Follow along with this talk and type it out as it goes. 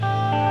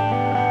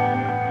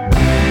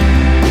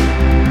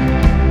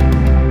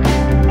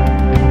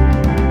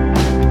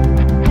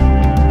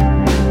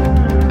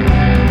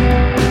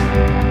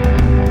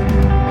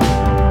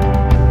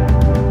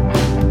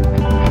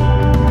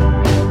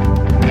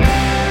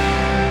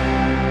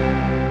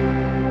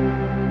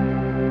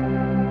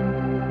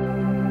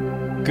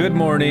Good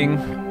morning,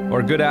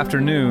 or good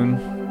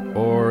afternoon,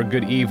 or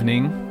good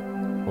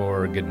evening,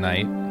 or good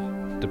night,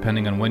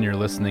 depending on when you're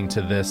listening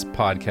to this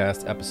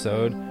podcast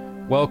episode.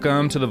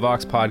 Welcome to the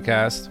Vox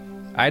Podcast.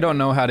 I don't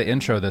know how to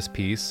intro this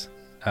piece.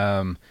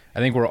 I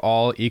think we're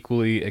all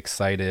equally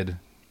excited,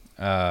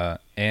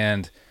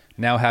 and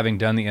now having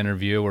done the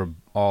interview, we're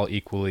all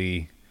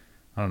equally,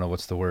 I don't know,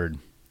 what's the word?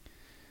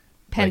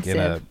 Pensive.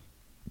 Like in a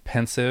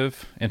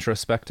pensive,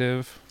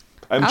 introspective.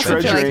 I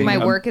also feel like my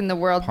work in the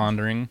world,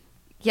 pondering.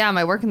 Yeah,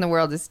 my work in the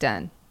world is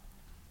done.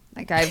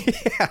 Like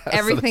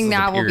everything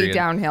now will be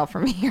downhill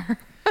from here.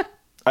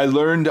 I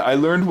learned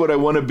what I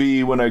want to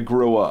be when I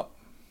grow up.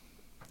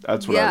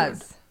 That's what I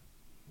learned.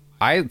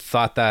 I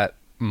thought that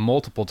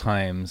multiple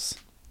times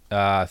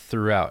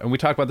throughout, and we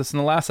talked about this in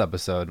the last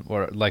episode,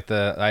 or like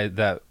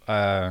that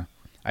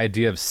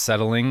idea of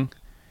settling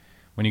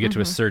when you get to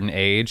a certain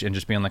age and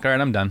just being like, all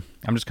right, I'm done.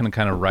 I'm just gonna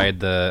kind of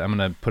I'm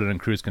gonna put it in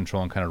cruise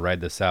control and kind of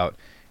ride this out.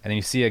 And then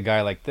you see a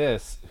guy like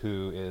this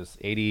who is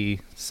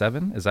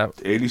 87. Is that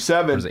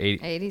 87? Or is it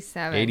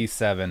 87.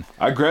 87.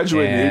 I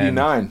graduated in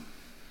 89.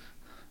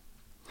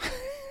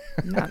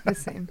 Not the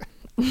same.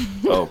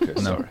 Oh, okay,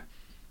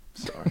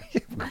 sorry.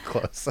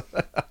 Close.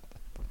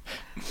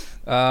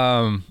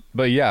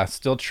 But yeah,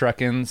 still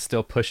trucking,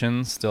 still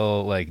pushing,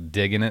 still like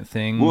digging at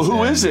things. Well,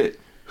 who is it?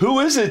 Who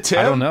is it, Tim?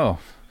 I don't know.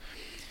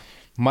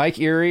 Mike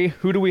Erie.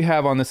 Who do we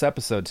have on this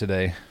episode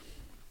today?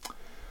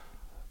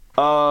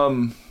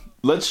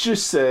 Let's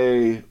just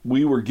say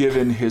we were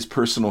given his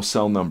personal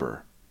cell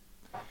number.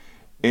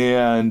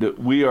 And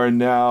we are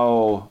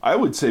now, I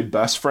would say,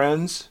 best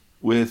friends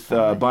with,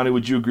 Bonnie,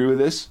 would you agree with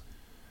this?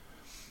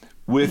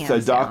 With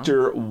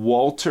Dr.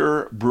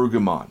 Walter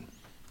Brueggemann,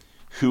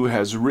 who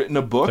has written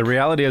a book. The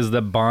reality is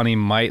that Bonnie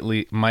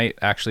might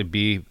actually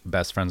be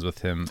best friends with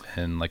him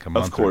in like a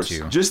month or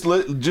two. Just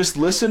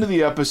listen to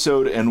the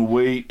episode and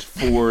wait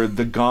for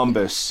the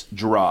Gombus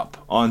drop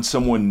on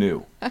someone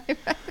new.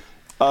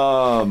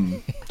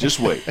 Just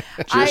wait.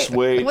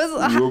 Wait.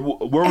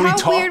 Were we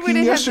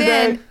talking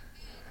yesterday?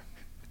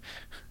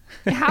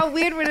 How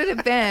weird would it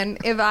have been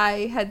if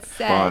I had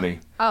said, Bonnie.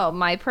 "Oh,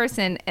 my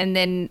person," and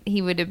then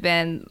he would have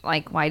been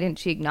like, "Why didn't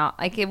she acknowledge?"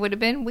 Like it would have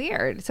been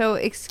weird. So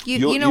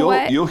you know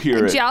what? You'll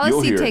hear it.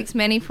 Jealousy takes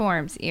many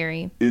forms,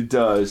 Erie. It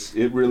does.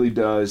 It really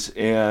does.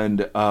 And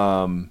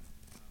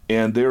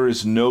there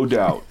is no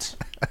doubt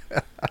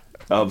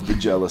of the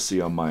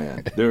jealousy on my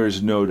end. There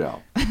is no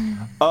doubt.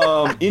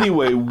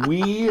 Anyway,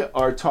 we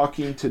are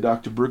talking to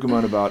Dr.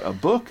 Brueggemann about a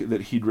book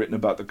that he'd written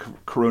about the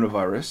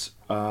coronavirus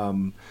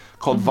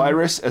called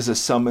Virus as a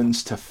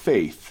Summons to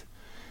Faith.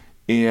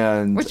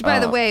 And which, by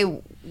the way,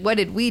 what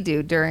did we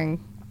do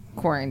during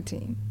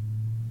quarantine?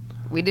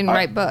 We didn't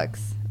write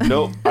books.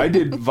 No, I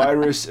did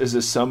Virus as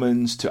a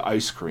Summons to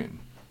Ice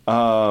Cream.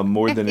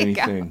 More than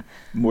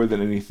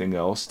anything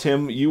else.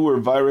 Tim, you were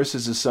Virus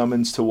as a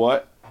Summons to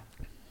what?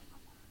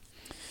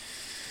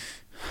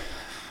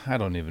 I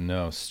don't even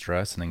know.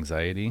 Stress and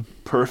anxiety.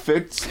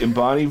 Perfect. And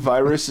Bonnie,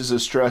 Virus is a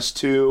stress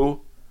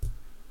too.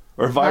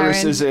 Or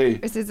Virus is a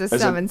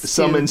summons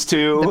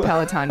to the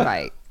Peloton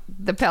bike.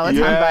 The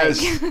Peloton bike.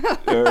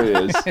 There it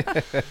is.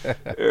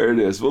 There it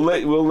is. We'll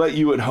let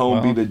you at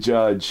home be the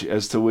judge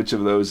as to which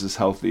of those is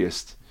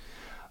healthiest.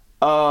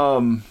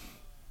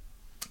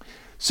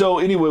 So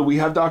anyway, we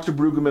have Dr.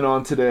 Brueggemann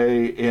on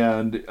today,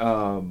 and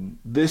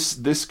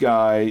this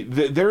guy.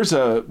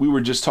 We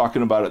were just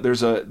talking about it.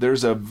 There's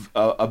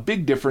a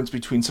big difference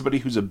between somebody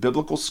who's a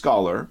biblical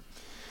scholar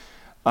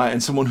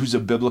and someone who's a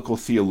biblical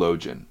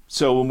theologian.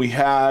 So when we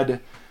had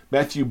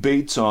Matthew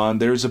Bates on,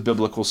 there's a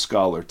biblical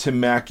scholar. Tim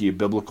Mackey, a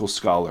biblical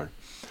scholar.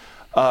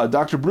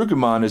 Dr.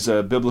 Brueggemann is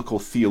a biblical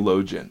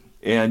theologian,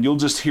 and you'll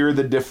just hear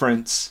the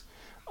difference.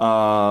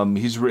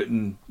 He's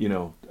written,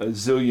 a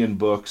zillion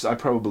books. I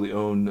probably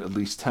own at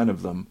least 10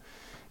 of them.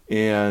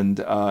 And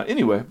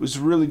anyway, it was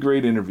a really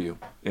great interview.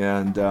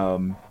 And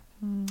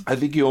I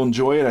think you'll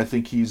enjoy it. I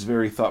think he's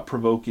very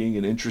thought-provoking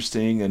and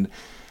interesting. And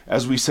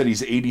as we said,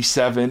 he's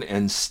 87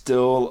 and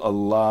still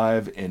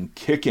alive and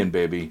kicking,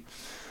 baby.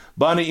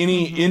 Bonnie,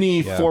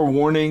 any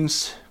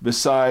forewarnings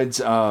besides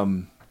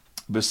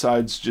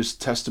just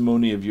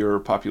testimony of your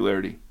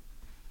popularity?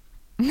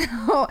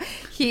 No,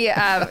 he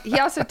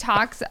also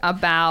talks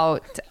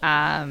about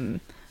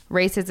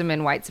racism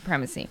and white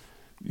supremacy.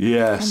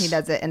 Yes, and he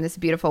does it in this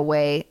beautiful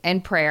way,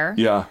 and prayer.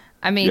 Yeah,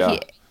 I mean,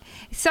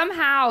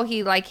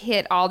 he like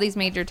hit all these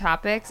major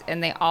topics,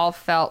 and they all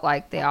felt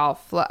like they all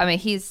flow. I mean,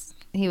 he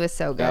was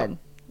so good.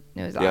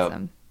 It was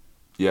awesome.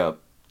 Yeah.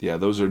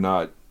 Those are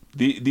not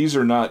these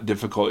are not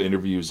difficult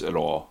interviews at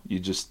all. You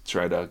just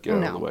try to get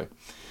out of the way.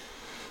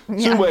 So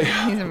anyway,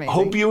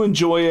 hope you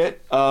enjoy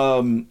it.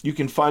 You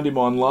can find him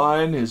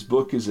online. His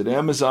book is at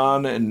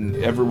Amazon and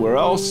everywhere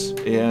else.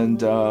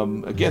 And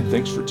again,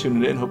 thanks for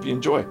tuning in. Hope you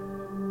enjoy.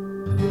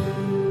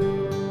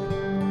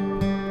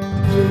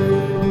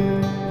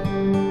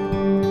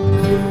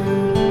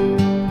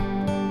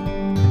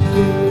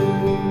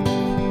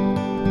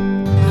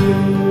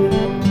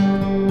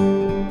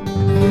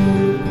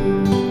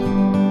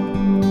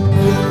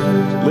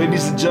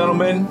 Ladies and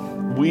gentlemen,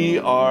 we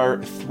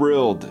are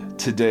thrilled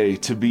today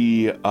to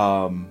be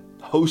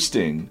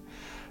hosting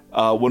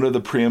one of the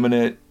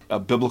preeminent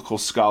biblical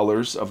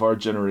scholars of our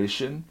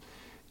generation.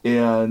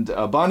 And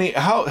Bonnie,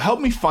 help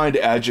me find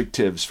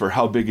adjectives for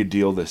how big a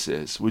deal this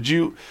is. Would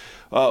you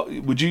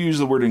use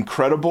the word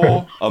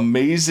incredible,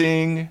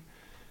 amazing?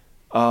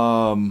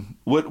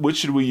 What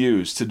should we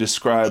use to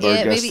describe our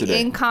guest today?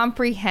 Maybe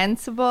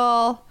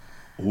incomprehensible.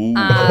 Ooh,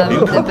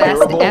 The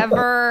best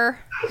ever.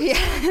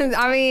 Yeah,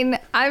 I mean,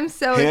 I'm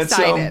so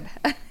Handsome.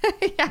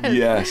 excited.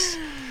 Yes.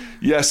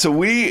 Yeah, so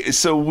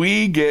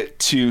we get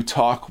to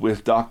talk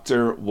with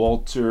Dr.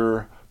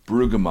 Walter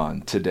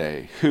Brueggemann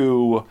today,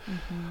 who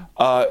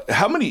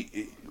how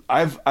many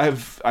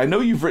I know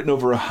you've written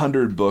over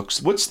 100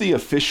 books. What's the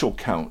official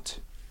count?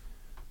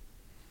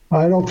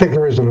 I don't think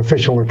there is an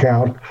official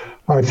account.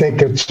 I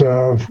think it's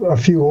a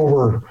few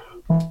over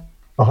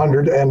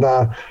 100, and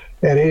at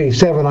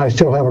 87, I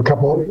still have a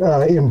couple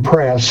in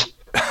press,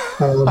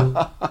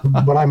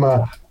 but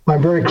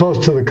I'm very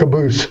close to the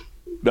caboose.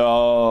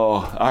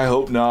 No, I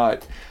hope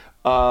not.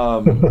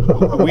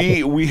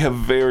 We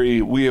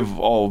have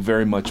all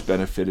very much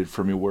benefited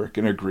from your work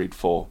and are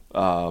grateful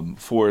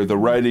for the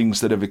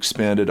writings that have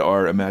expanded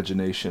our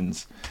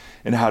imaginations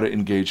and how to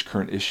engage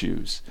current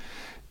issues.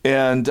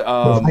 And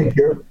Well, thank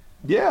you.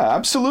 yeah,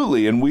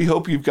 absolutely. And we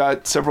hope you've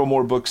got several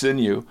more books in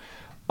you.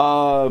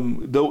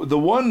 The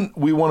one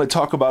we want to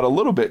talk about a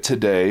little bit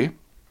today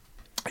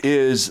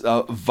is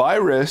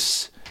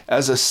Virus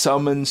as a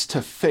Summons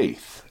to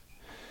Faith.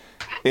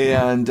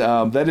 And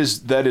that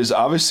is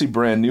obviously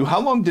brand new. How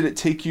long did it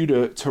take you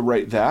to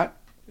write that?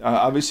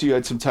 Obviously, you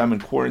had some time in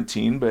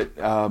quarantine, but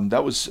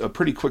that was a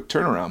pretty quick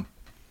turnaround.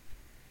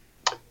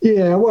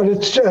 Yeah, well,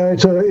 it's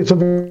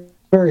a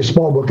very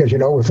small book, as you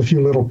know, with a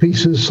few little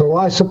pieces. So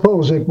I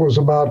suppose it was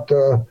about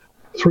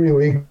 3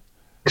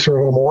 weeks or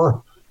a little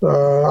more.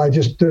 I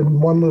just did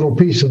one little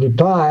piece at a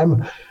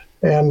time,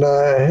 and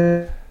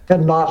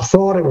had not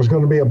thought it was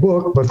going to be a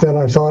book. But then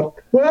I thought,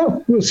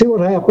 well, we'll see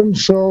what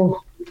happens.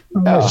 So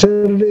I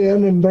sent it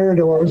in, and there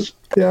it was.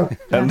 Yeah.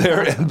 And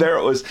there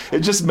it was. It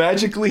just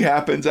magically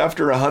happens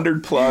after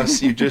 100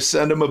 plus. You just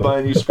send them a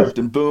manuscript,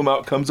 and boom,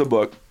 out comes a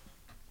book.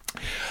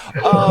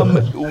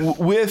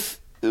 With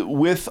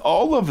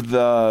all of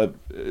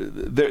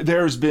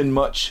there's been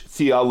much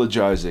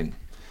theologizing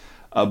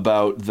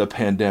about the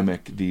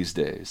pandemic these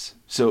days.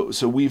 So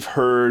we've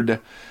heard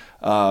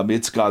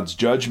it's God's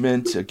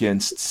judgment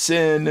against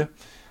sin.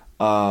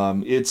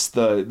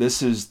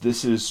 This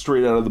is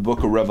straight out of the book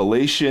of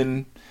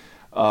Revelation.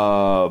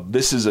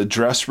 This is a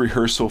dress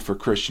rehearsal for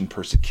Christian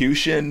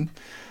persecution.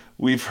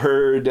 We've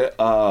heard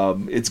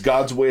it's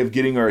God's way of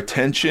getting our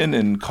attention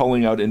and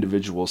calling out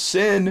individual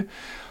sin.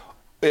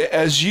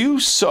 As you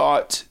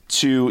sought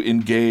to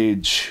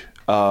engage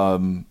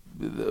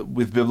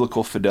with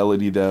biblical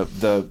fidelity,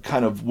 the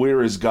kind of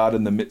where is God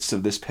in the midst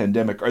of this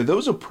pandemic, are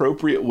those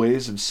appropriate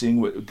ways of seeing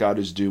what God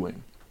is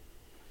doing?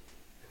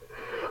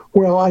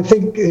 Well, I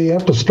think you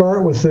have to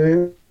start with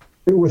the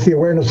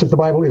awareness that the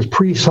Bible is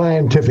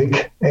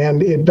pre-scientific,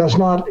 and it does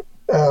not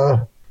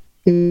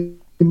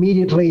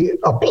immediately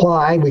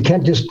apply. We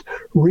can't just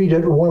read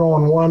it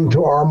one-on-one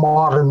to our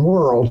modern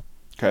world.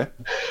 Okay.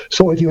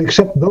 So if you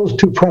accept those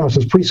two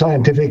premises,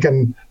 pre-scientific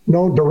and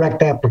no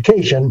direct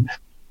application,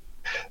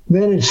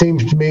 then it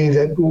seems to me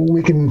that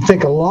we can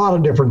think a lot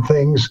of different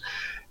things.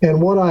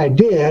 And what I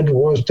did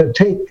was to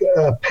take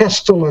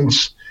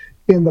pestilence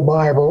in the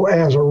Bible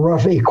as a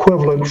rough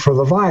equivalent for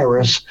the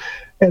virus.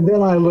 And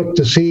then I looked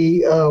to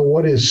see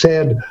what is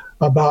said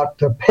about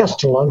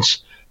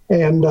pestilence.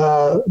 And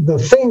the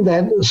thing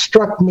that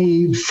struck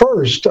me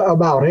first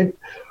about it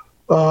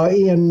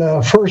in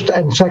 1st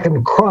and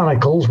 2nd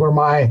Chronicles, where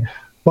my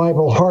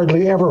Bible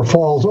hardly ever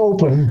falls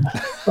open,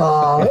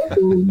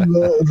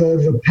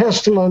 the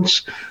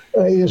pestilence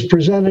is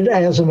presented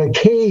as an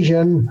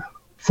occasion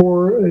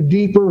for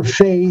deeper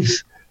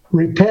faith,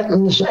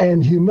 repentance,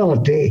 and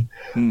humility.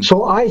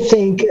 So I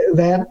think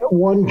that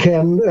one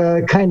can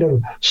kind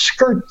of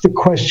skirt the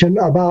question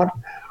about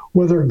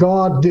whether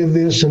God did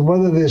this and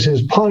whether this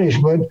is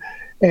punishment,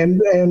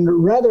 and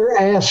rather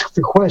ask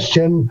the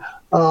question,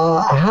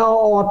 how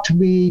ought to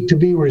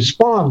be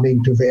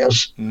responding to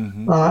this?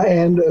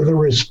 And the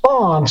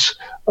response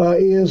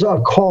is a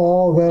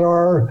call that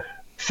our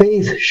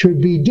faith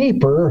should be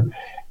deeper.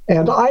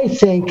 And I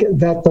think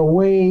that the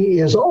way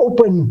is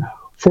open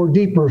for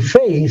deeper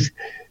faith,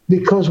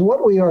 because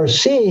what we are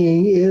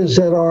seeing is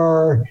that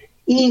our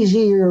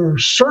easier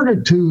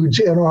certitudes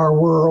in our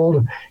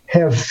world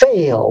have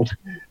failed.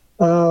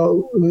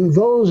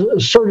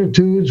 Those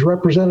certitudes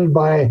represented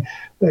by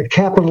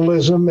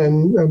capitalism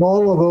and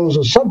all of those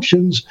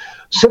assumptions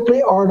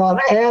simply are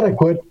not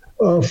adequate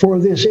for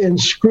this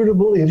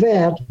inscrutable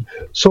event,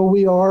 so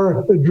we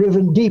are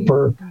driven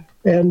deeper.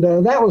 And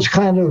that was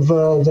kind of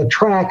the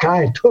track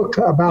I took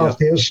about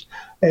this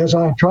as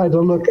I tried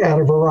to look at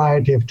a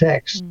variety of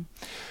texts.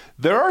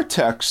 There are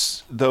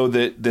texts, though,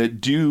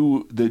 that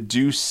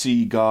do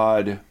see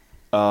God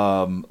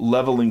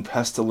leveling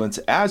pestilence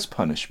as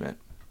punishment.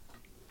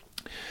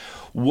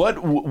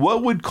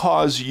 What would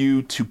cause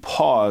you to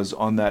pause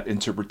on that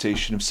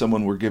interpretation if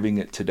someone were giving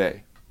it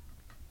today?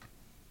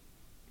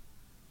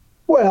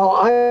 Well,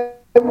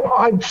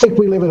 I think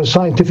we live in a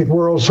scientific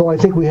world, so I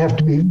think we have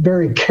to be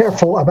very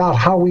careful about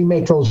how we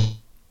make those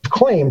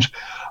claims.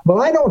 But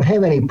I don't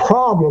have any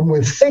problem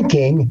with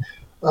thinking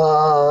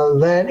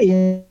that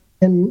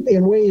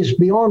in ways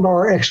beyond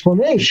our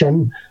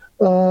explanation,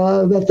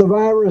 that the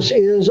virus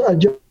is a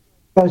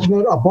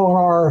judgment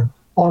upon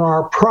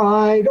our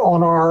pride,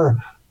 on our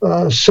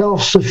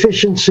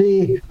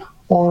self-sufficiency,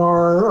 on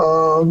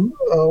our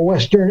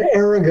Western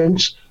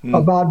arrogance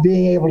about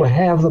being able to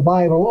have the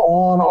Bible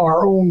on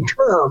our own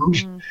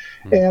terms.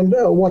 And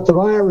what the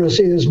virus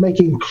is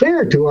making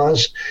clear to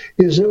us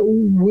is that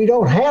we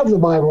don't have the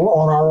Bible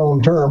on our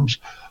own terms.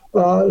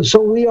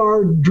 So we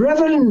are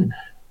driven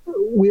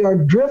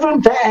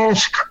to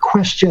ask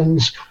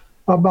questions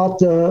about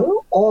the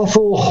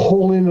awful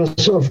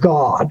holiness of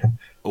God.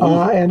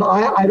 And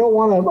I don't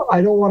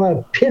want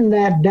to pin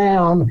that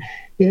down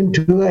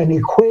into an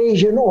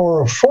equation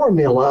or a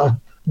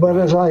formula, but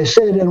as I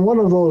said in one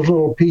of those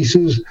little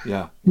pieces,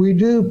 we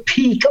do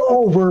peek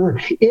over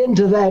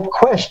into that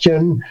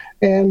question,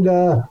 and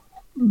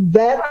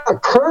that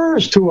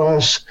occurs to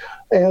us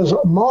as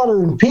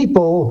modern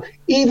people,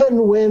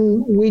 even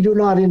when we do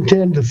not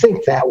intend to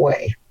think that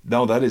way.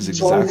 No, that is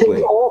exactly. So I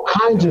think all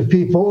kinds of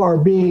people are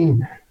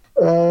being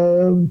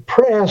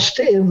pressed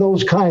in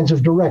those kinds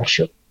of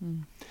directions.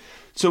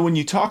 So when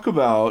you talk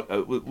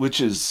about,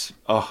 which is,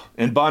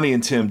 and Bonnie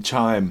and Tim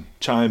chime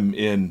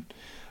in,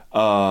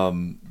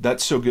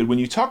 that's so good. When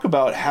you talk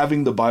about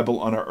having the Bible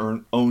on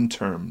our own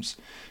terms,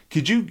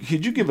 could you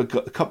give a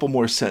couple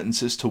more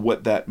sentences to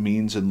what that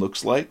means and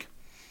looks like?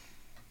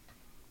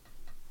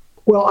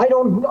 Well, I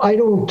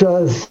don't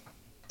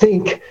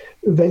think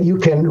that you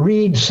can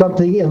read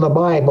something in the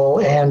Bible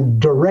and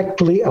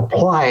directly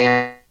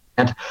apply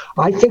it.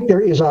 I think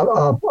there is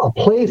a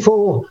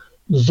playful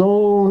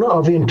zone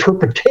of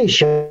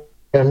interpretation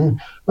in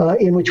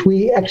which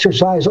we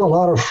exercise a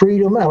lot of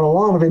freedom and a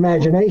lot of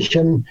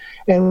imagination,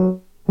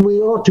 and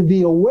we ought to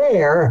be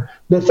aware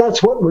that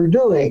that's what we're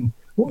doing.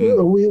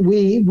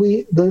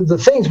 The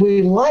things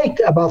we like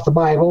about the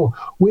Bible,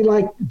 we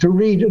like to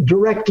read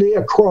directly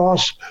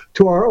across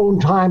to our own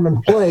time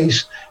and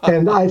place,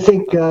 and I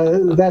think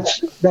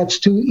that's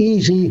too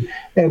easy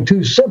and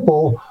too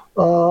simple.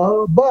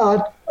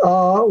 But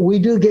we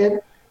do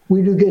get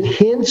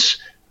hints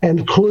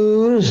and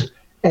clues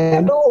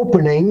and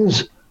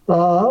openings,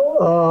 but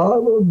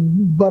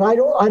I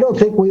don't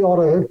think we ought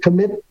to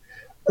commit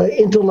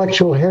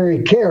intellectual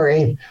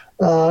hara-kiri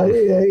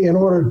in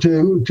order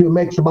to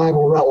make the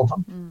Bible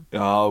relevant.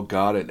 Oh,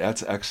 got it.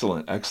 That's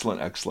excellent.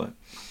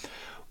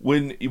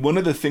 One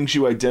of the things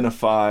you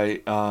identify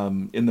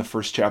in the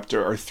first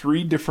chapter are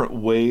 3 different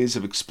ways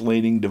of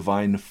explaining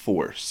divine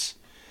force.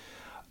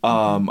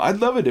 I'd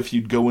love it if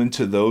you'd go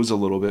into those a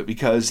little bit,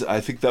 because I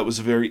think that was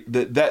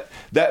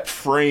that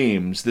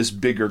frames this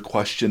bigger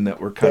question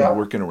that we're kind of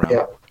working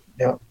around.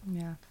 Yeah.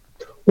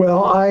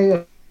 Well,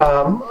 I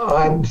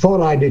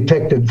thought I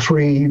detected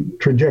 3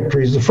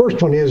 trajectories. The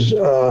first one is,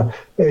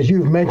 as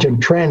you've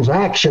mentioned,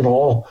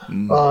 transactional,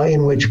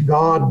 in which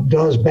God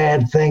does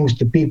bad things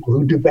to people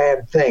who do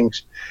bad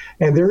things,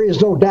 and there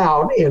is no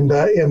doubt in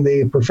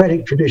the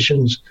prophetic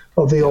traditions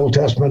of the Old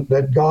Testament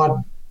that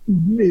God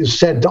is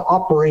said to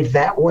operate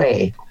that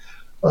way.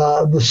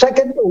 The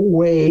second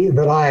way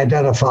that I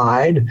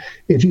identified,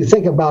 if you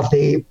think about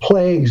the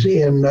plagues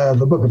in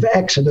the book of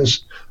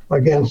Exodus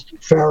against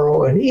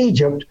Pharaoh and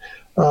Egypt,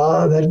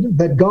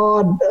 that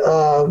God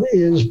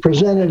is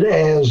presented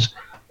as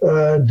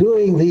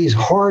doing these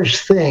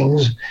harsh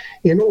things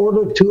in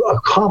order to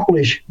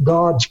accomplish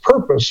God's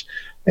purpose.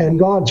 And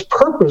God's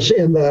purpose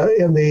in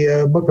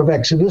the book of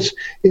Exodus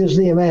is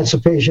the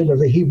emancipation of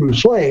the Hebrew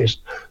slaves.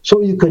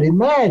 So you could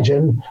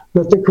imagine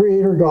that the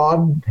Creator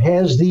God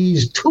has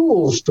these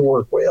tools to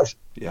work with.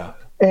 Yeah.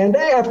 And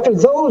after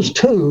those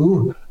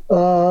 2,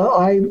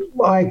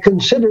 I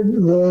considered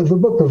the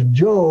book of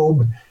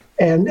Job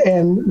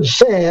and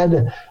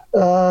said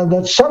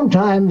that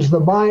sometimes the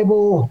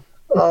Bible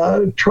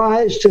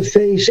tries to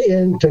face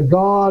into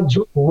God's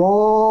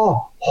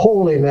raw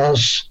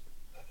holiness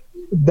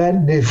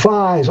that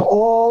defies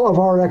all of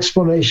our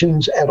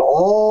explanations and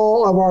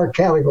all of our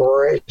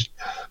categories,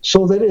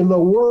 so that in the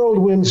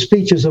whirlwind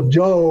speeches of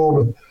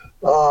Job,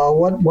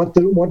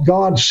 what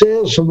God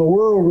says from the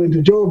whirlwind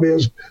to Job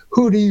is,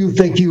 "Who do you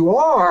think you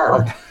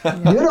are?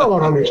 You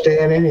don't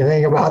understand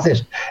anything about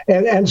this."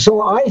 And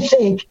so I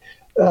think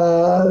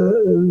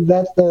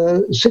that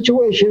the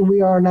situation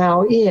we are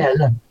now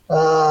in,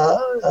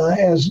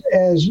 as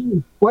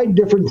quite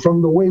different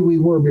from the way we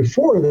were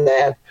before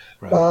that,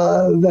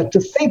 that to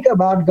think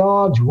about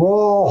God's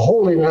raw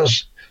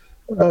holiness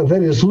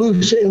that is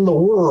loose in the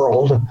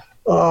world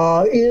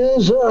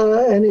is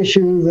an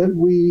issue that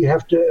we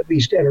have to at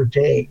least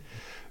entertain.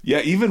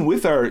 Yeah, even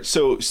with our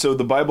so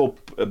the Bible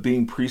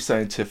being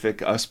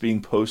pre-scientific, us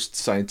being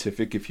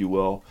post-scientific, if you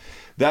will,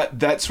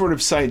 that sort of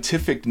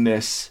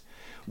scientificness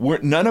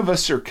none of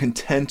us are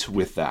content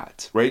with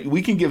that, right?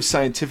 We can give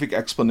scientific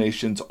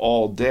explanations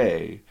all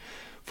day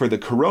for the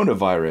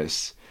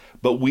coronavirus,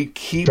 but we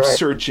keep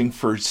searching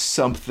for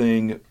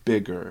something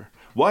bigger.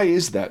 Why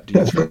is that, do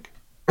you think?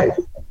 Right.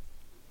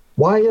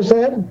 Why is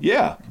that?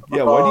 Yeah.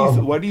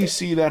 Why do you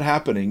see that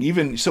happening?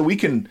 Even so, we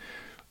can,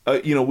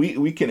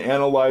 we can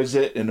analyze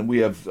it, and we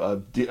have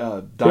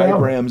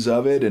diagrams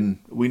of it, and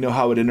we know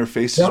how it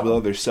interfaces with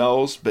other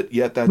cells. But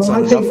yet, that's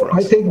not enough for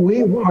us.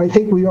 I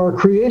think we are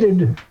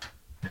created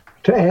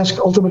to ask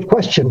ultimate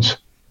questions,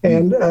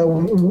 and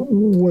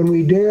when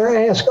we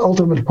dare ask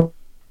ultimate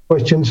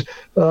questions,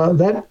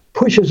 that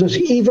pushes us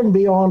even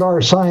beyond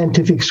our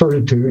scientific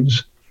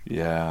certitudes.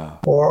 Yeah.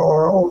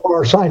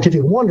 Or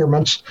scientific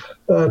wonderments,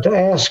 to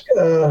ask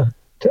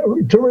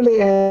to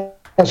really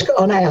ask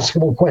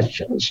unaskable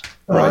questions.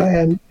 Right.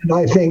 And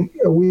I think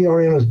we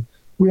are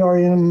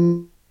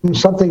in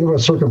something of a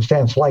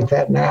circumstance like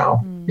that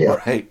now.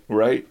 Yeah.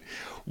 Right.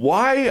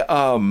 Why,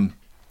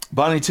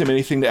 Bonnie, Tim,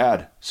 anything to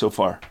add so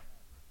far?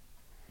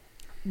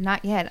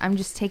 Not yet. I'm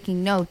just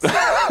taking notes,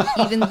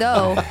 even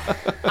though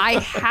I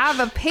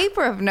have a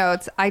paper of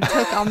notes I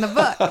took on the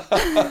book.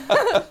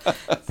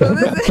 So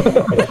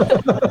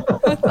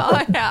that's all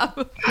I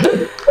have.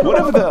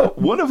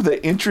 One of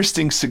the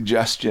interesting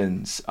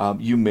suggestions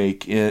you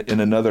make in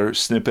another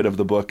snippet of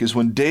the book is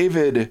when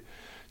David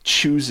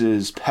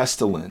chooses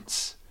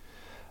pestilence,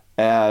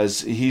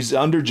 as he's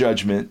under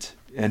judgment,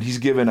 and he's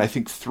given, I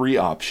think, 3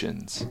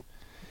 options.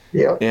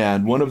 Yeah.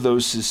 And one of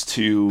those is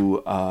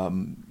to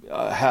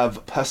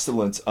have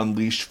pestilence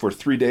unleashed for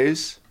 3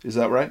 days. Is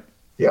that right?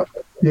 Yep,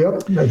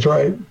 that's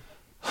right.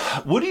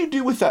 What do you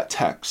do with that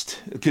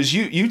text? Because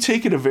you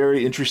take it a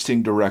very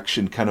interesting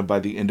direction kind of by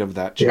the end of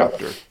that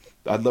chapter.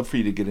 Yeah. I'd love for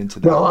you to get into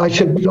that. Well, I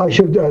should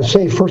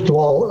say, first of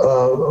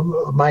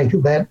all, Mike,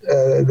 that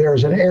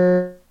there's an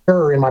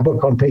error in my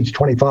book on page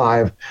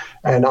 25,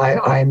 and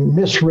I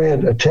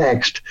misread a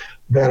text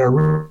that a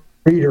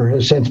reader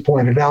has since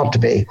pointed out to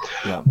me.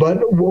 Yeah.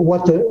 But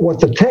what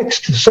the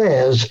text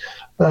says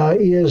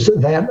is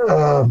that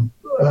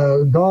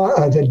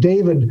that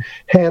David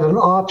had an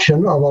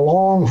option of a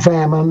long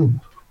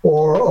famine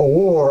or a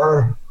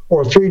war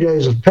or 3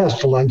 days of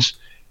pestilence,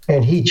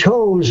 and he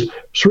chose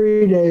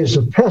 3 days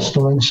of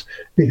pestilence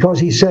because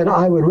he said,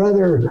 I would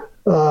rather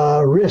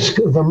risk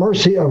the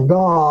mercy of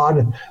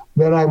God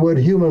than I would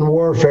human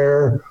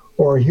warfare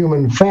or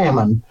human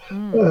famine.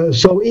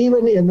 So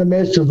even in the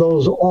midst of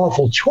those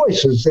awful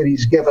choices that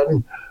he's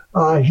given,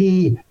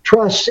 he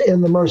trusts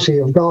in the mercy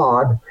of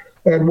God.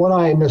 And what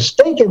I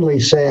mistakenly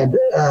said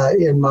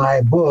in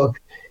my book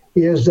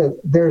is that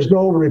there's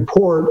no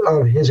report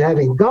of his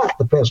having got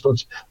the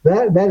pestilence.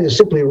 That is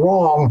simply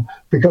wrong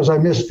because I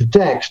missed the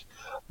text.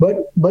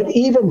 But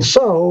even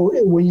so,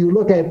 when you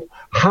look at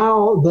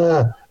how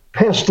the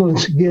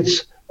pestilence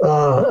gets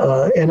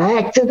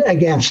enacted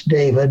against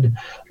David,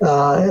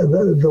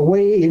 the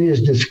way it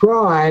is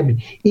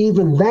described,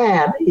 even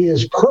that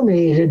is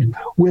permeated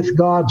with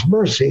God's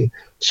mercy.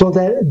 So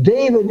that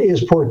David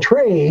is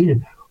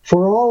portrayed,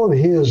 for all of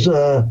his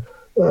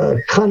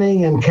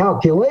cunning and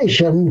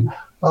calculation,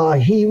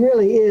 he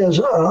really is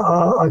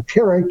a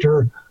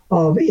character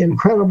of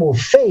incredible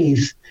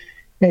faith,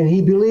 and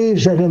he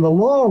believes that in the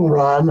long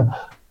run,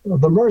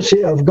 the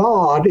mercy of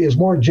God is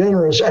more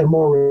generous and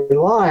more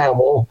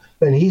reliable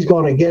than he's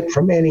going to get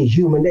from any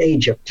human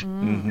agent.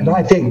 Mm-hmm. And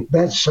I think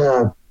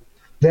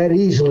that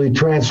easily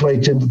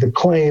translates into the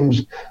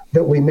claims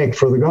that we make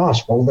for the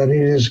gospel, that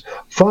it is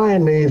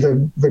finally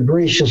the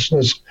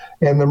graciousness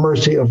and the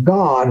mercy of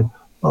God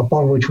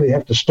upon which we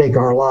have to stake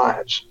our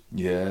lives.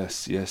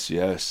 Yes.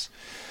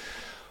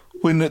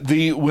 When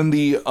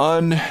the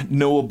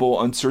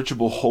unknowable,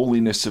 unsearchable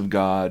holiness of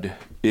God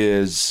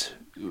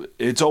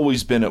it's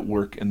always been at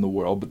work in the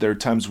world, but there are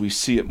times we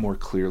see it more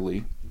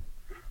clearly.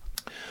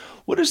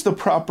 What is the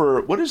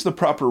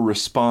proper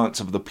response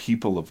of the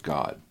people of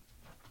God?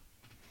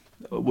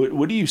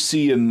 What do you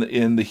see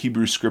in the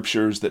Hebrew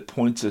Scriptures that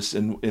points us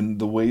in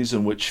the ways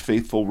in which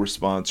faithful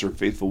response or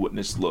faithful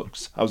witness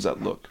looks? How does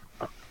that look?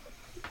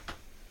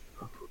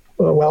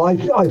 Well, I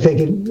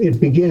think it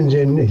begins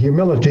in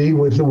humility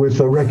with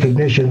the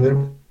recognition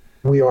that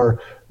we are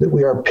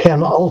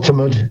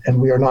penultimate and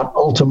we are not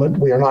ultimate.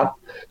 We are not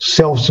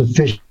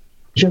self-sufficient.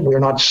 We are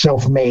not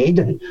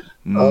self-made.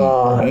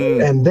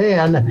 And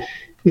then,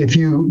 if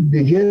you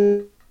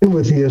begin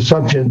with the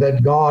assumption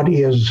that God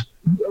is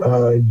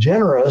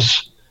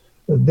generous,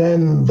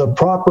 then the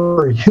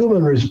proper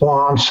human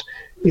response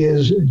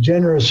is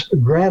generous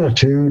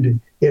gratitude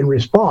in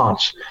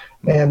response.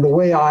 And the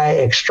way I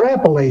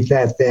extrapolate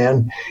that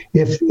then,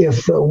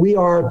 if we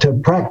are to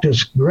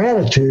practice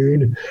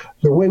gratitude,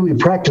 the way we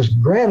practice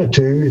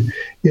gratitude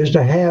is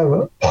to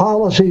have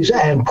policies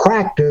and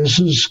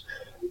practices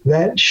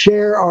that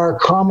share our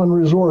common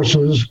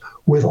resources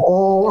with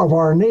all of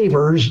our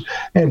neighbors,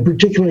 and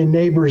particularly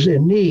neighbors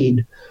in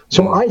need.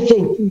 So I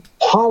think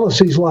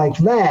policies like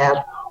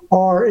that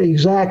are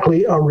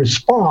exactly a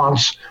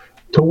response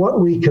to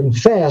what we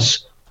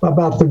confess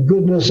about the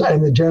goodness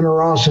and the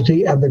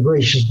generosity and the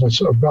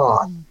graciousness of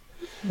God.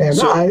 And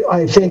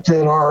I think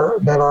that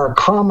our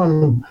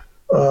common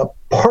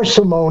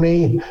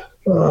parsimony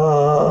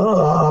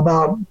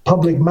about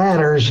public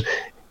matters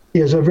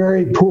is a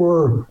very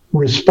poor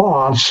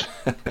response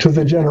to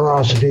the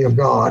generosity of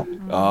God.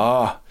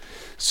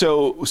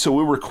 So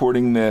we're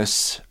recording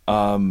this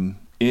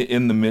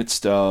in the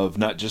midst of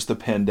not just the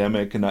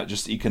pandemic and not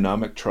just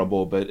economic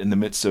trouble, but in the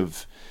midst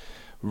of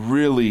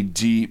really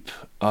deep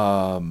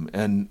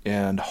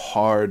and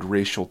hard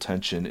racial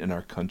tension in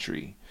our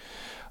country.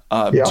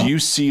 Do you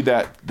see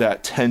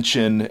that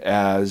tension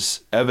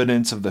as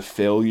evidence of the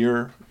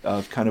failure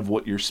of kind of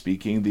what you're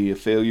speaking, the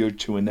failure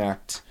to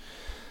enact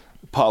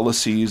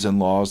policies and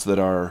laws that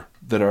are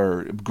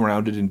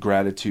grounded in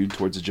gratitude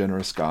towards a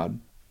generous God?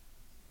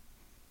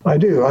 I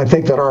do. I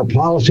think that our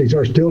policies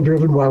are still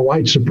driven by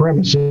white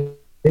supremacy,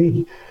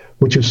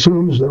 which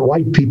assumes that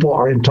white people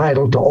are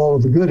entitled to all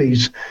of the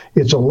goodies.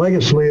 It's a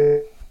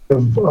legacy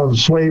of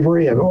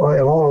slavery and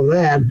all of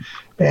that.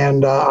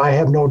 And I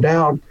have no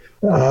doubt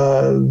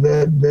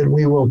that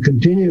we will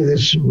continue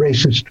this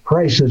racist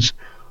crisis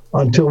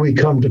until we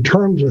come to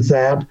terms with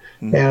that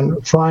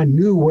and find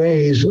new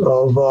ways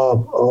of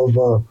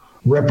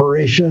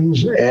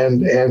reparations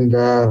and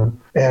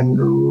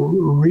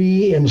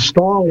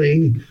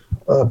reinstalling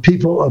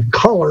people of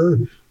color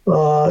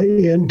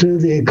into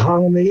the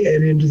economy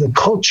and into the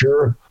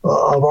culture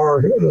of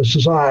our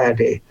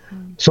society.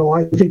 So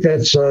I think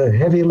that's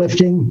heavy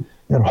lifting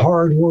and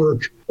hard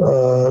work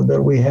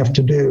that we have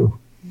to do.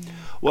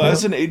 Well,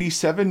 as an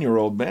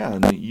 87-year-old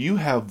man, you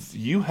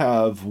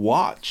have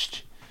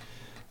watched.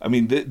 I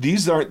mean,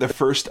 these aren't the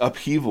first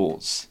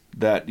upheavals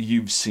that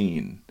you've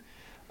seen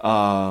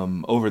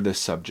over this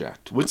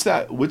subject. What's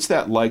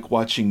that like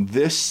watching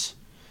this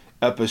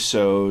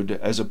episode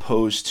as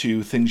opposed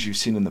to things you've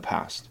seen in the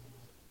past?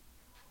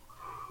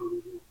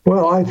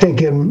 Well, I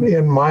think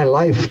in my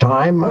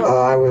lifetime,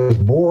 I was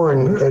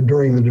born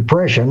during the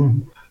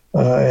Depression,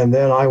 and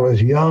then I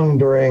was young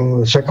during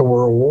the Second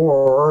World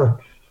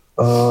War,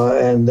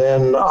 and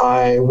then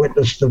I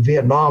witnessed the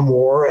Vietnam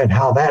War and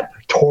how that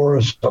tore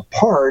us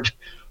apart.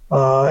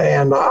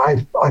 And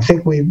I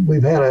think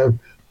we've had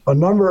a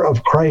number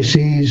of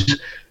crises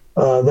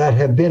that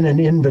have been an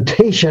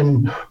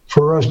invitation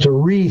for us to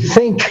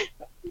rethink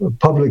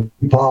public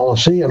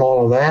policy and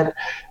all of that.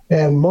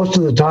 And most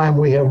of the time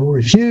we have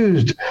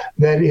refused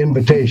that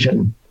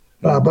invitation.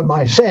 But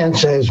my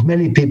sense, as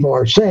many people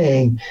are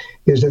saying,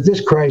 is that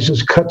this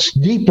crisis cuts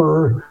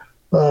deeper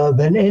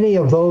than any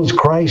of those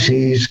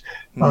crises.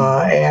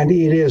 And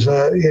it is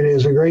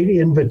a great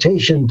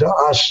invitation to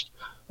us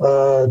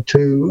to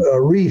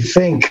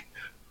rethink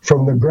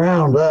from the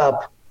ground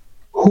up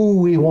who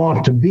we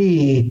want to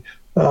be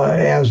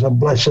as a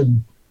blessed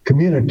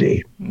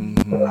community.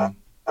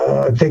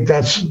 I think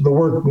that's the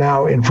work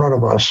now in front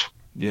of us.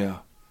 Yeah,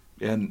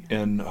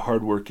 and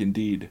hard work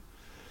indeed.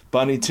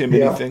 Bonnie, Tim,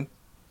 anything?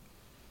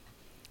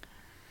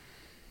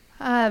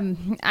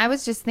 I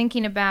was just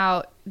thinking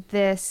about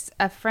this.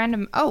 A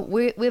friend of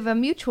we have a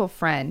mutual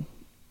friend,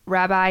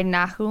 Rabbi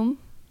Nahum.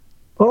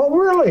 Oh,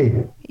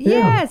 really?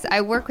 Yes,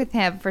 I work with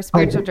him for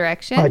spiritual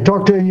direction. I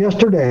talked to him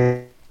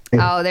yesterday.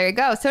 Oh, there you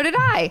go. So did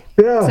I.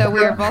 Yeah. So we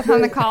were both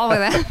on the call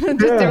with him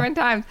just different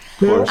times.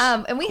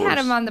 And we had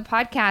him on the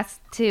podcast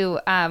too.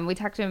 We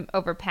talked to him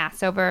over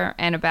Passover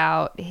and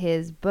about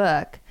his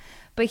book.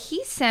 But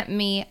he sent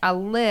me a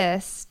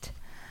list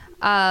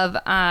of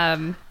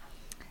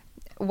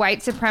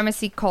white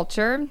supremacy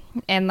culture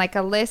and like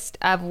a list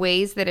of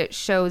ways that it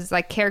shows,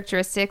 like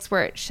characteristics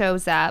where it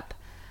shows up.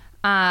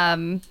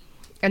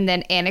 And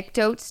then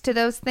anecdotes to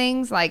those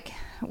things, like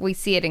we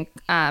see it in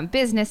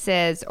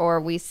businesses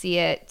or we see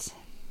it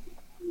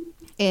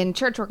in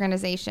church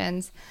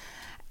organizations.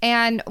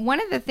 And one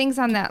of the things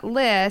on that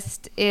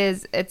list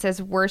is it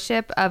says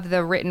worship of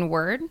the written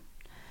word.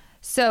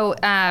 So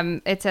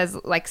it says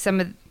like some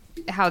of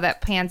how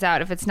that pans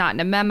out. If it's not in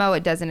a memo,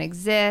 it doesn't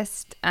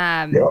exist.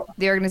 The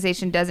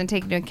organization doesn't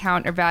take into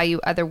account or value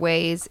other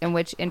ways in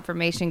which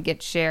information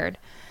gets shared.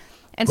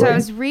 And so I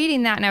was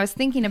reading that and I was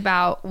thinking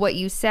about what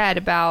you said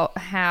about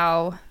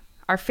how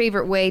our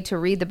favorite way to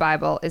read the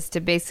Bible is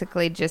to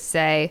basically just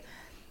say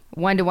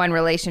one-to-one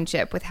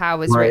relationship with how it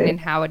was written and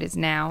how it is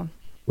now.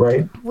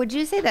 Right. Would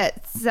you say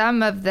that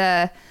some of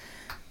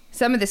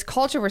this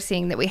culture we're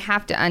seeing that we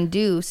have to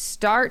undo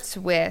starts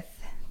with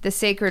the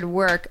sacred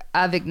work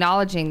of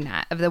acknowledging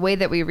that, of the way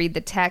that we read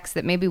the text,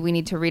 that maybe we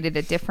need to read it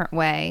a different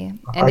way?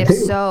 And if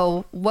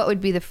so, what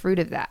would be the fruit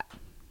of that?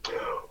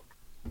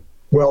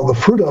 Well, the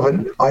fruit of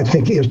it, I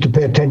think, is to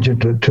pay attention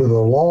to the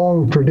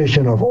long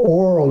tradition of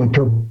oral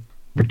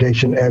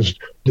interpretation as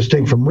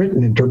distinct from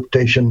written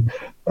interpretation,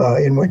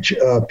 in which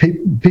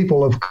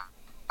people of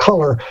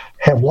color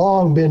have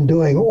long been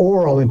doing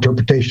oral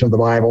interpretation of the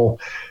Bible,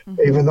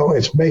 even though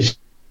it's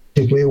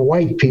basically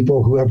white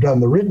people who have done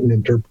the written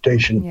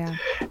interpretation. Yeah.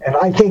 And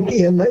I think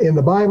in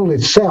the Bible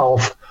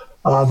itself,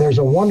 there's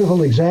a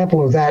wonderful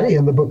example of that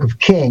in the book of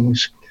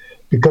Kings.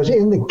 Because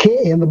in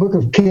the book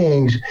of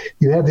Kings,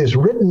 you have this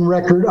written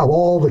record of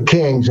all the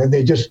kings, and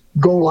they just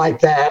go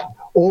like that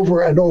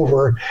over and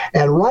over.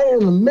 And right in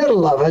the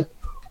middle of it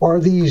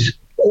are these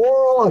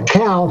oral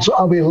accounts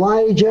of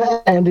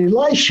Elijah and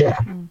Elisha.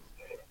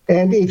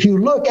 And if you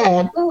look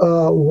at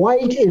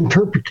white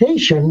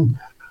interpretation,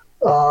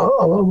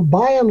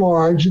 by and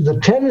large, the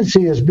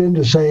tendency has been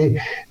to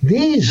say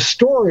these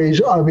stories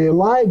of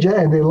Elijah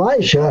and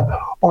Elisha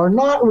are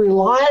not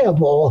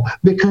reliable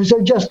because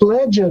they're just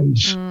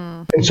legends.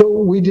 And so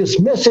we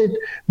dismiss it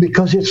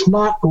because it's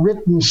not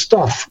written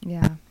stuff.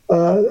 Yeah.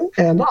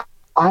 And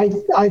I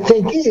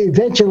think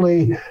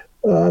eventually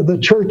the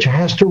church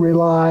has to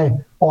rely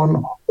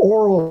on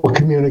oral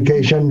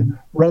communication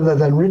rather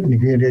than written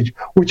communication,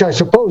 which I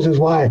suppose is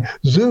why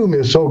Zoom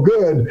is so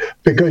good,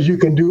 because you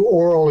can do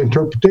oral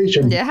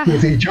interpretation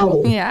with each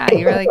other. Yeah,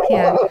 you really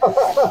can.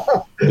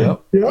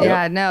 Yep.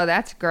 Yeah, no,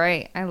 that's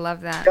great. I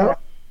love that. Yeah.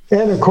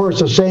 And of course,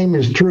 the same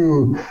is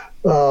true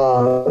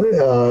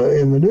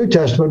in the New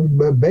Testament.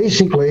 But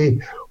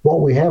basically, what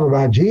we have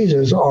about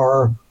Jesus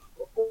are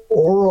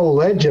oral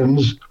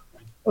legends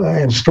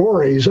and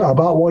stories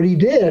about what he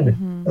did.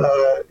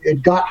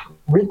 It got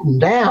written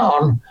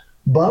down,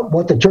 but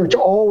what the church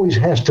always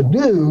has to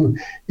do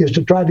is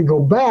to try to go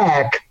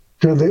back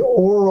to the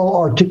oral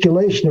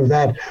articulation of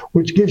that,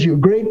 which gives you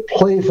great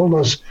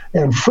playfulness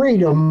and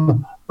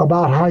freedom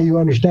about how you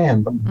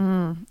understand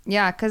them.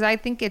 Yeah, because I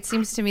think it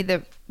seems to me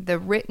the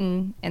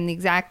written and the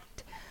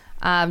exact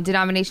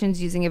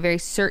denominations using a very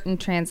certain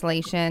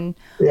translation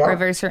or a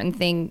very certain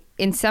thing,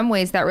 in some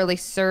ways that really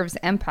serves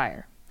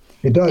empire.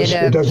 It does.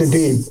 It does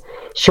indeed.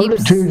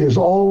 Certitude is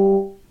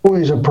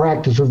always a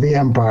practice of the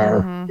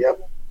empire.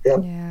 Yep.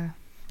 Yeah.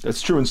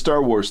 That's true in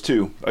Star Wars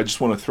too. I just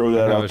want to throw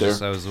that out there.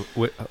 I was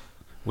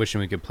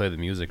wishing we could play the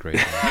music right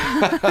now.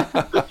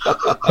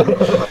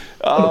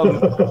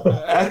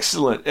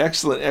 Excellent.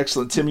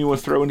 Tim, you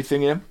want to throw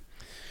anything in?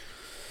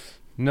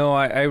 No,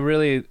 I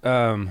really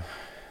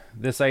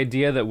this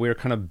idea that we're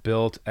kind of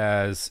built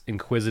as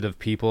inquisitive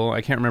people.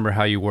 I can't remember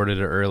how you worded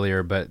it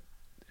earlier, but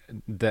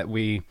that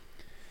we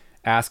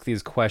ask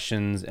these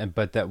questions,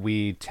 but that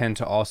we tend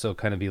to also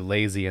kind of be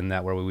lazy in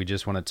that, where we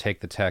just want to take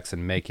the text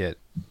and make it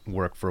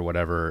work for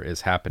whatever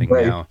is happening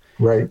now.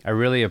 Right. I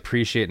really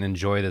appreciate and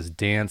enjoy this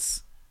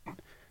dance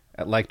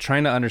at like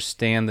trying to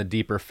understand the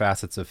deeper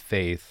facets of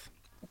faith,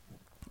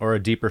 or a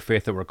deeper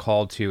faith that we're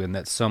called to, and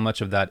that so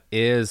much of that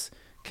is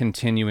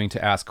continuing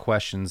to ask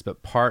questions,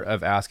 but part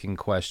of asking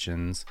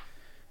questions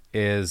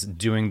is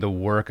doing the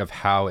work of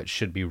how it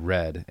should be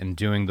read and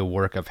doing the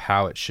work of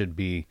how it should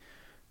be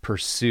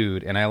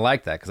pursued. And I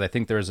like that, because I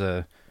think there's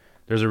a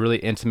really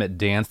intimate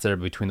dance there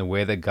between the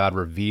way that God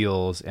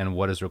reveals and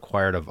what is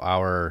required of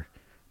our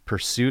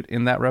pursuit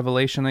in that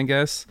revelation, I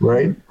guess.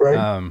 Right.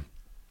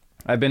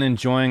 I've been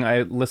enjoying,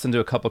 I listened to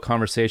a couple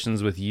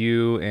conversations with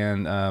you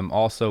and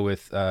also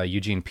with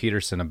Eugene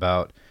Peterson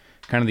about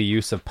kind of the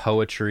use of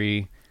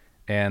poetry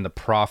and the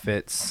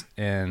prophets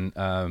and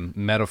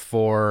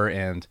metaphor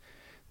and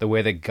the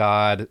way that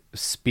God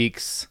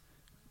speaks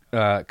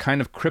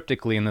kind of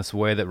cryptically in this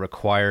way that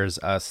requires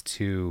us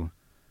to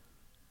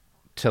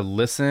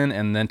listen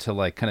and then to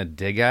like kind of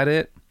dig at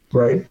it.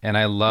 Right. And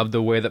I love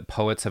the way that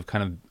poets have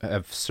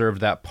have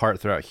served that part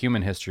throughout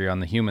human history on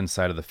the human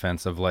side of the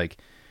fence of like,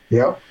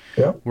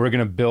 we're going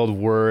to build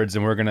words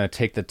and we're going to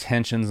take the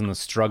tensions and the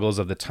struggles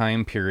of the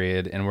time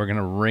period and we're going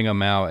to wring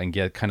them out and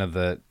get kind of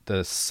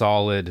the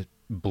solid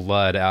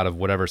blood out of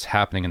whatever's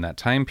happening in that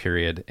time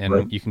period.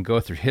 And you can go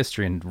through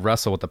history and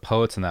wrestle with the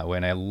poets in that way.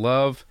 And I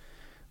love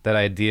that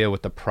idea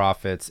with the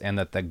prophets, and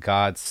that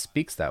God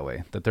speaks that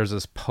way, that there's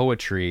this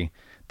poetry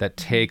that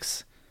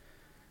takes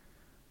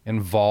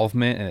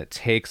involvement, and it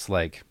takes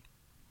like,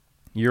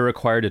 you're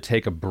required to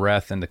take a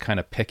breath and to kind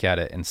of pick at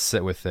it and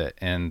sit with it.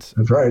 And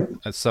that's right.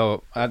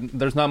 So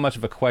there's not much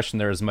of a question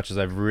there as much as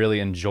I've really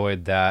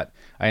enjoyed that.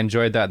 I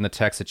enjoyed that in the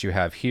text that you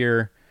have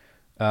here.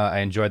 I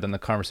enjoyed that in the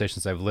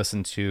conversations I've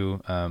listened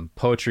to.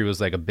 Poetry was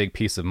like a big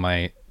piece of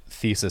my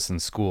thesis in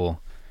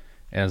school,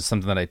 and it's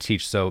something that I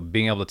teach. So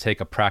being able to take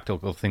a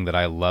practical thing that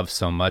I love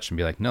so much and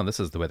be like, no,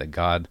 this is the way that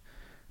God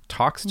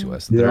talks to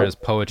us. There is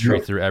poetry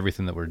through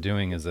everything that we're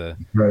doing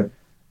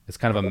it's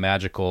kind of a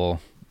magical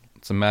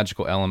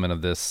element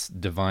of this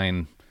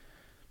divine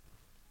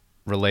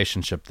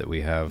relationship that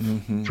we have.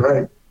 That's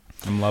right.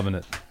 I'm loving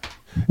it.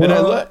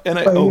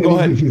 Well, go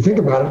ahead. If you think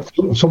about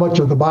it, so much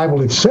of the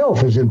Bible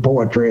itself is in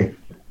poetry.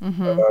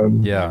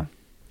 Yeah.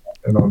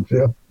 And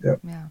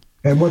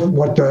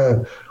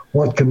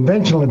what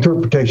conventional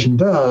interpretation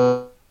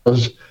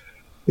does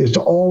is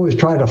to always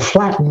try to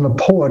flatten the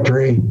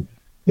poetry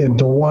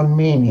into one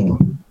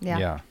meaning.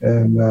 Yeah.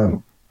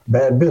 And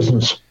bad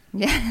business.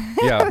 Yeah.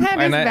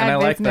 and I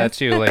like that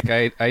too. Like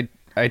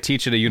I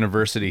teach at a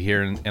university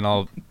here,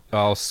 and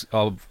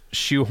I'll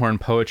shoehorn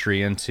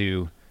poetry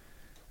into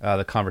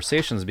the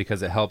conversations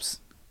because it helps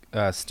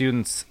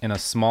students in a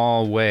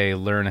small way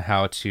learn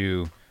how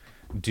to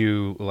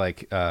do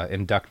like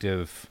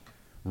inductive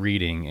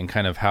reading and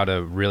kind of how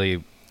to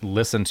really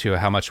listen to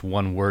how much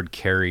one word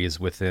carries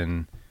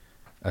within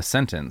a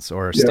sentence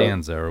or a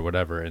stanza or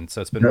whatever. And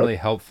so it's been really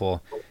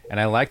helpful. And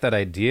I like that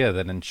idea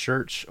that in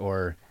church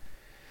or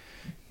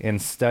in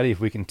study, if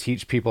we can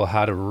teach people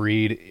how to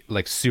read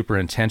like super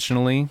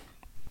intentionally,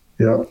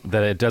 Yeah.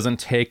 That it doesn't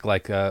take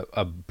like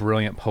a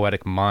brilliant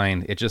poetic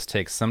mind. It just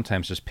takes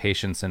sometimes just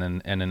patience and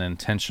an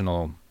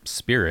intentional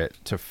spirit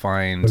to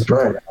find That's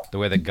right. the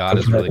way that God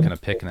is really kind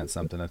of picking at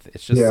something.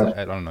 It's just, Yeah.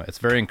 I don't know. It's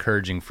very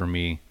encouraging for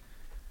me.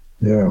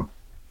 Yeah.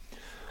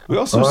 We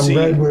also I'm see.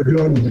 glad we're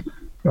doing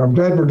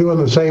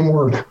the same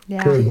work.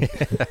 Yeah. Good.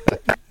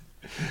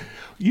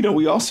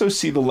 We also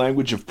see the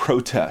language of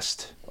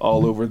protest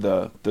all over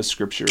the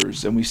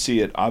scriptures, and we see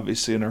it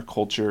obviously in our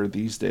culture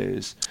these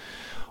days.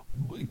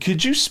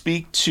 Could you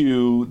speak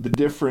to the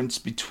difference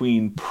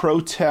between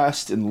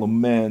protest and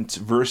lament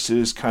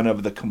versus kind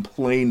of the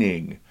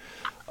complaining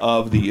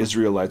of the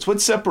Israelites?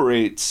 What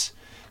separates?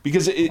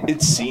 Because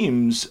it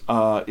seems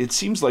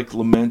like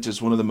lament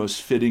is one of the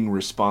most fitting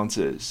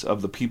responses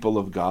of the people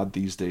of God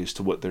these days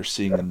to what they're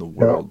seeing in the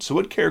world. So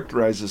what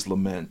characterizes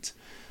lament?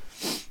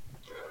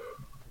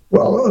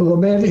 Well,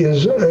 lament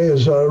is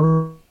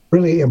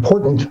really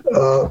important,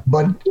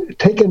 but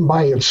taken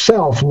by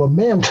itself,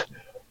 lament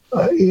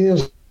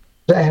is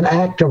an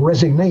act of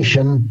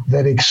resignation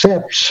that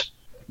accepts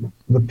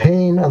the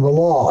pain and the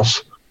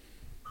loss.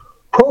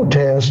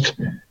 Protest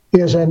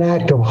is an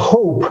act of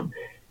hope.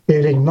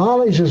 It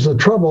acknowledges the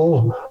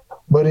trouble,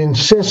 but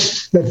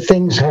insists that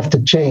things have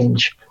to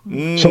change.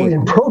 So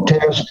in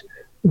protest,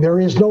 there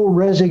is no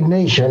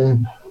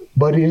resignation,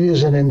 but it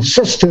is an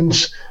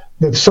insistence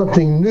that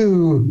something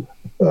new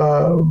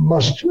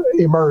must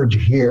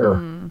emerge here.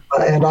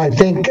 And I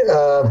think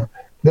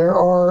there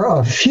are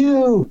a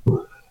few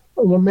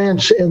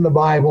laments in the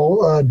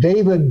Bible.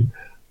 David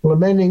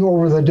lamenting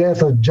over the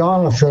death of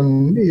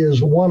Jonathan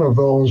is one of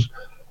those.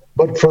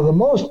 But for the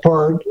most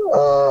part,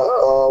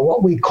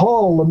 what we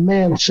call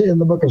laments in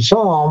the book of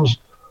Psalms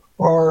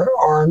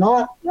are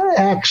not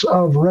acts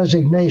of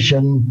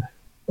resignation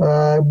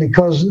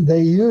because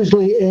they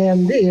usually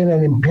end in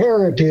an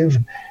imperative,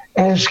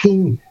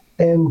 asking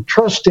and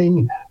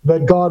trusting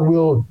that God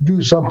will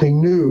do something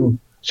new.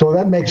 So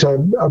that makes a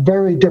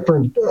very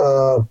different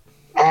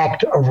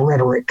act of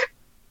rhetoric.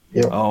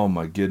 Yeah. Oh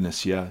my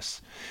goodness,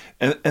 yes.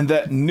 And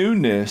that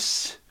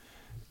newness,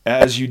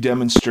 as you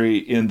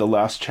demonstrate in the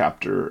last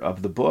chapter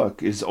of the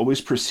book, is always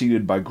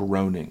preceded by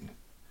groaning.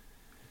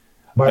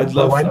 By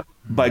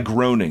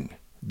groaning,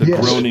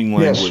 groaning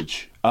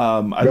language. Yes.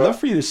 I'd love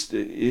for you to,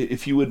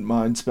 if you wouldn't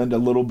mind, spend a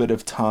little bit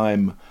of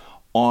time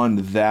on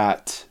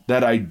that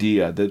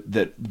idea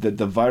that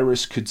the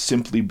virus could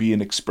simply be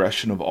an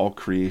expression of all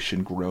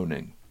creation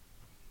groaning.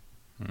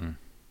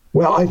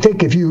 Well, I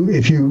think if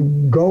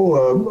you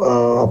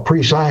go a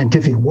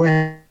pre-scientific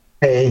way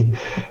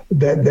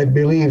that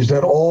believes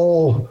that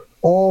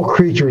all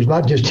creatures,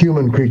 not just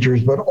human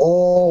creatures, but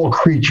all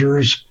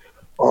creatures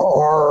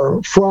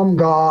are from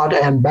God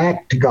and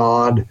back to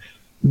God,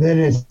 then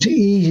it's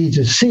easy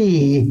to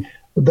see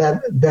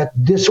that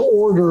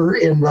disorder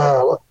in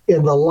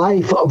the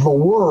life of the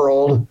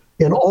world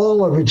in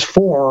all of its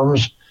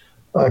forms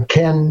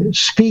can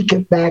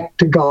speak back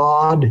to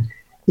God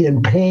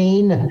in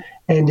pain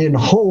and in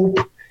hope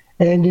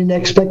and in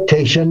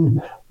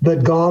expectation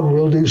that God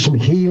will do some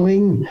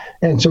healing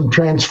and some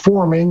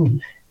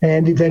transforming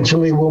and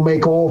eventually will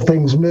make all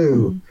things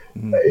new.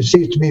 It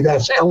seems to me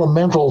that's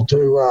elemental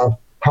to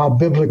how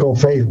biblical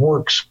faith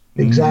works.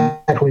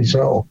 Exactly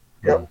so.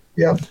 Yep.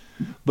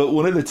 But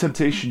one of the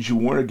temptations you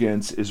warn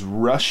against is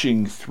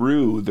rushing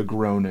through the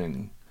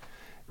groaning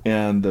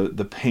and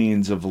the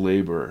pains of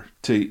labor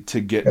to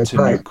get That's to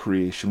right. new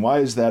creation. Why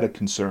is that a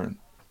concern?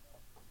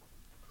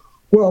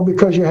 Well,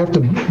 because you have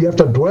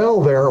to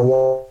dwell there a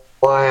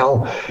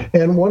while,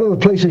 and one of the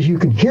places you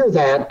can hear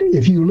that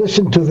if you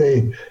listen to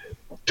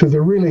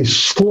the really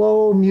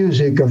slow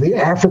music of the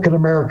African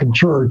American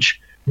church,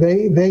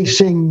 they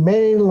sing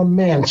many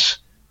laments,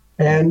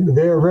 and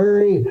they're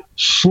very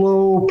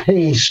slow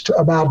paced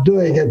about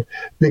doing it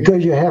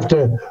because you have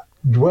to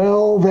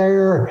dwell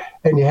there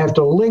and you have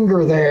to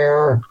linger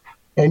there,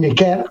 and you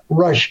can't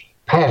rush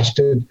past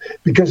it,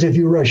 because if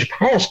you rush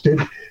past it,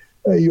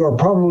 you are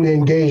probably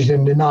engaged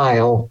in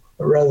denial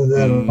rather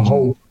than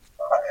hope.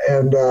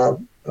 And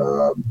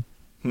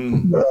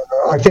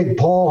I think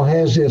Paul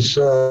has this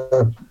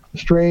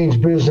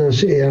strange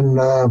business in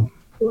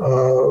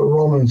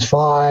Romans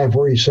 5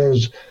 where he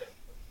says,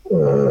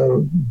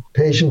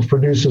 patience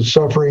produces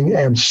suffering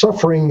and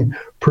suffering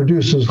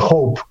produces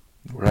hope.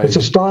 Right. It's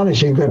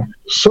astonishing that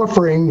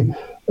suffering,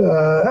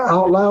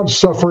 out loud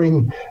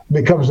suffering,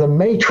 becomes a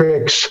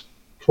matrix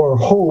for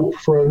hope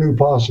for a new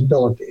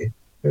possibility.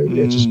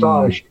 It's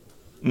astonishing.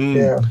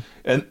 Yeah.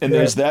 And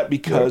is that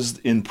because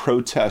in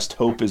protest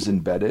hope is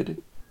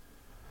embedded?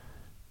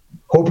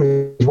 Hope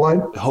is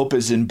what? Hope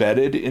is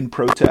embedded in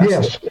protest?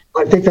 Yes,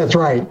 I think that's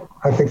right.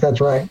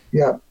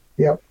 Yep.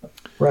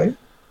 Right.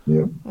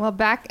 Yep. Well,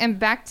 back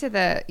to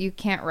the you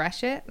can't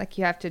rush it, like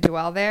you have to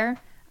dwell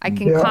there. I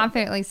can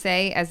confidently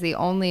say, as the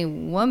only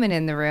woman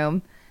in the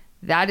room,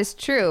 that is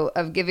true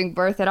of giving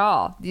birth at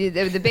all.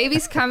 The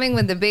baby's coming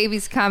when the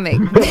baby's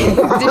coming. There's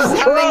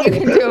nothing you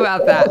can do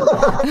about that.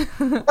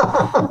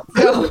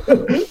 So,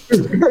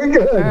 Very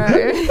good.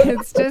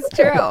 it's just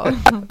true.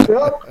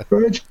 Yep,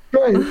 that's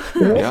right.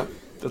 Yeah,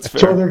 That's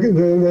fair. So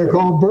they're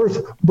called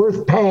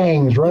birth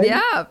pangs, right?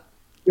 Yeah.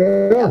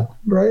 Yeah.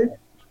 Right.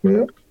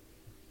 Yeah.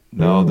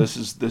 No, this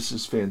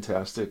is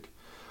fantastic.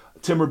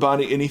 Tim or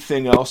Bonnie,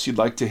 anything else you'd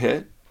like to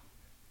hit?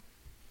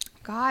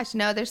 Gosh,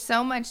 no, there's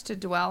so much to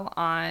dwell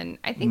on.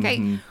 I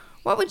think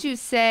what would you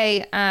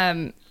say?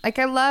 Like,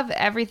 I love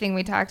everything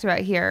we talked about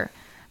here,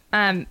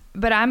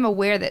 but I'm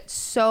aware that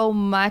so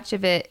much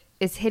of it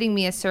is hitting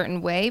me a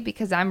certain way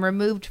because I'm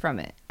removed from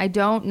it. I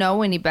don't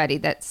know anybody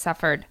that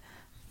suffered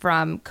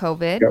from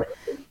COVID.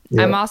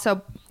 Yeah.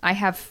 I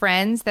have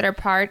friends that are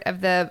part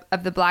of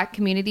the Black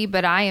community,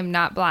 but I am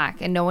not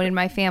Black, and no one in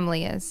my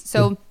family is.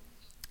 So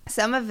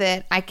some of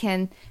it, I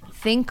can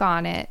think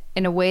on it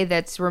in a way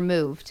that's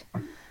removed.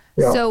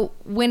 Yeah. So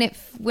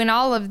when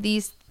all of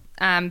these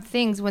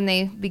things, when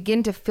they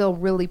begin to feel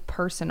really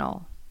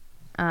personal,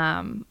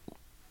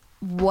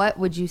 what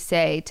would you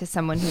say to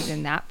someone who's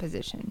in that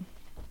position?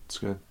 That's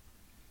good.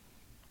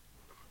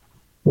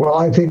 Well,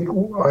 I think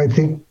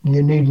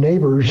you need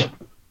neighbors.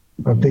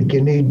 I think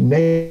you need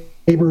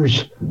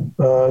neighbors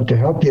to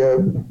help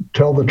you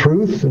tell the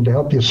truth and to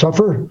help you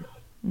suffer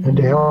and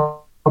to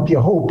help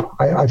you hope.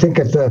 I think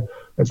at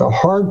the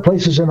hard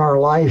places in our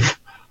life,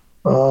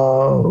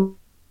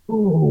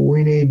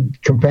 we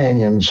need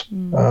companions,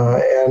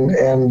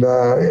 and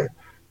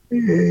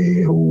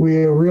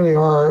we really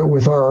are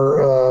with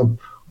our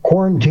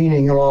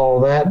quarantining and all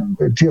of that.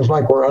 It feels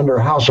like we're under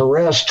house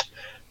arrest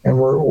and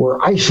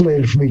we're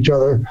isolated from each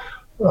other.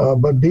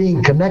 But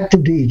being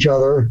connected to each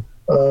other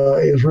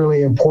is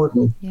really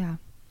important. Yeah.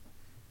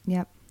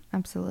 Yep.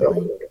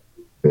 Absolutely.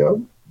 Yeah.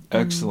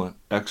 Excellent.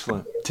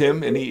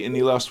 Tim,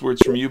 any last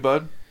words from you,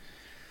 bud?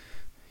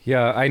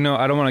 Yeah, I know.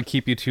 I don't want to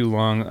keep you too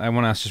long. I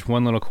want to ask just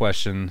one little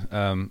question.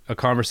 A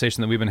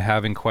conversation that we've been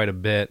having quite a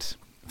bit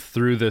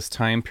through this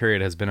time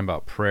period has been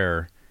about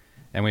prayer.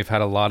 And we've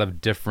had a lot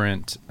of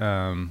different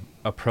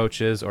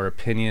approaches or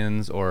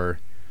opinions, or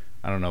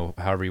I don't know,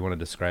 however you want to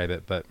describe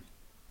it. But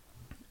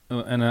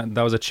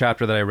that was a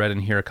chapter that I read in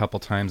here a couple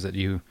times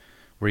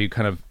where you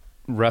kind of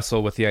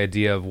wrestle with the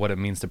idea of what it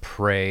means to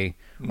pray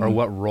or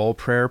what role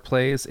prayer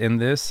plays in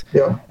this.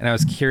 Yeah. And I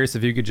was curious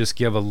if you could just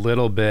give a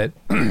little bit,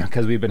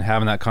 because we've been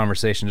having that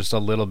conversation, just a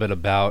little bit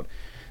about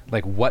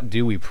like, what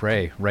do we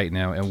pray right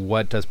now, and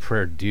what does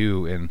prayer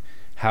do, and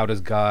how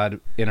does God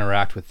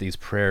interact with these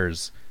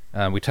prayers?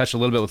 We touched a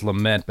little bit with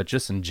lament, but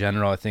just in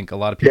general, I think a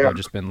lot of people have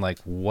just been like,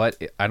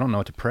 what? I don't know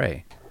what to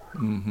pray.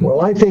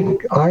 Well, I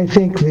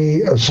think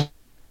the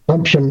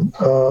assumption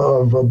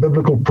of a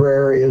biblical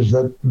prayer is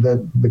that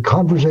the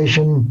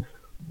conversation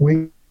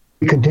we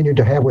continue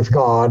to have with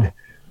God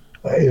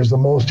is the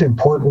most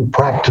important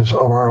practice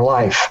of our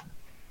life.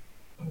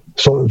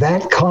 So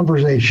that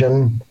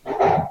conversation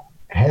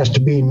has to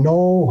be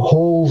no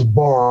holds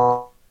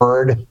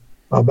barred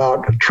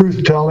about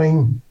truth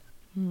telling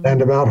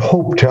and about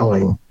hope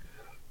telling.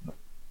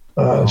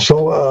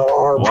 So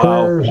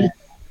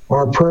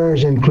our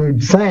prayers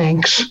include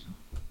thanks,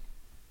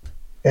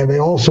 and they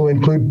also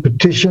include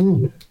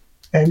petition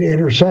and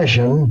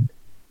intercession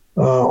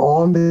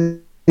on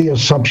the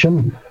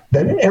assumption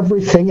that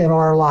everything in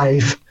our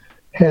life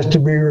has to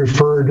be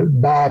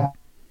referred back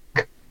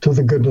to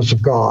the goodness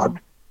of God.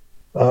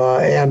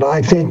 And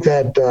I think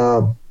that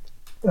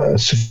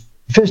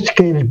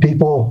sophisticated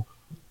people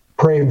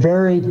pray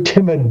very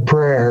timid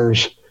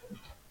prayers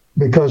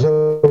because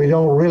we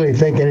don't really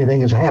think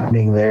anything is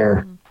happening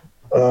there.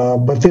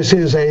 But this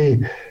is a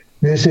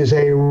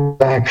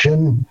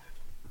action.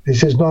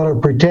 This is not a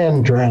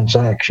pretend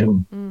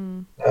transaction.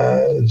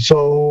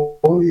 So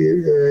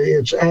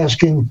it's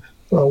asking,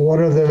 what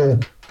are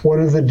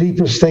the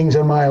deepest things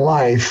in my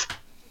life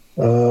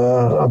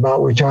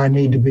about which I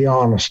need to be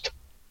honest?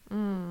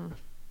 I'm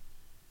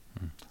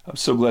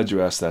so glad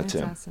you asked that,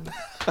 Tim. Awesome.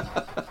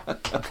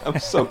 I'm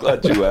so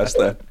glad you asked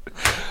that.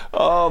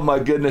 Oh, my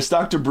goodness.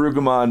 Dr.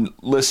 Brueggemann,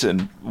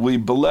 listen, we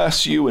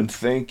bless you and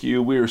thank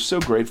you. We are so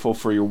grateful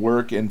for your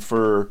work and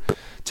for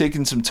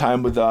taking some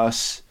time with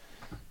us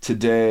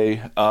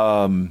today.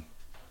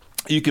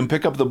 You can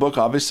pick up the book,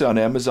 obviously, on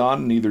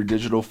Amazon in either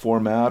digital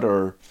format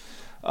or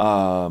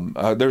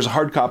there's a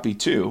hard copy,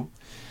 too.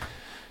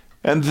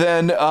 And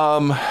then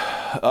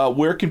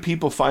where can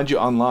people find you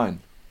online?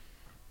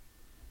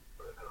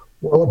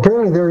 Well,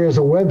 apparently there is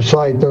a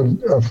website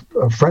that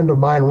a friend of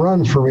mine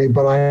runs for me,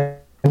 but I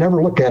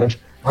never look at it.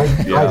 I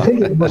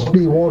think it must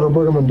be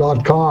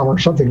walterbrueggemann.com or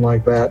something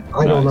like that.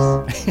 I don't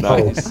know.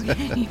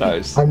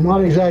 Nice. I'm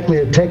not exactly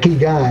a techie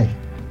guy.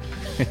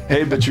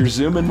 Hey, but you're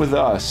Zooming with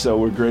us, so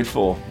we're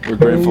grateful. We're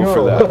grateful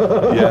for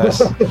that.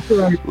 Yes.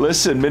 Right.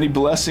 Listen, many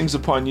blessings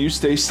upon you.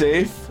 Stay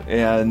safe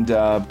and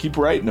keep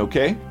writing,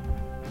 okay?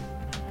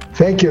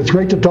 Thank you. It's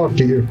great to talk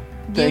to you.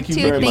 Thank you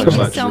too. very Thank much.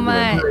 you so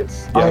much.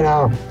 Bye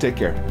now. Take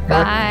care.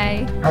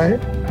 Bye. All right.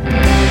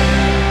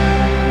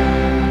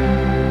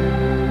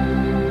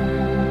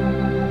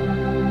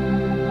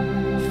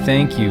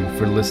 Thank you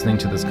for listening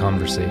to this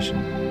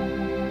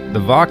conversation.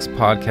 The Vox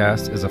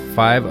Podcast is a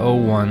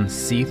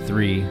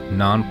 501c3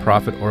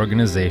 nonprofit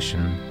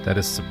organization that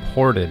is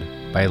supported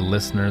by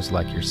listeners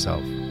like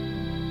yourself.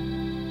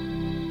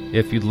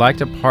 If you'd like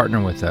to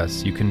partner with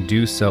us, you can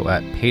do so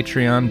at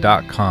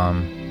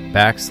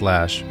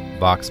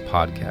patreon.com/Vox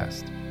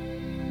Podcast.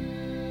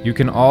 You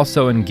can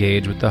also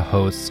engage with the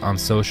hosts on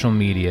social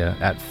media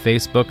at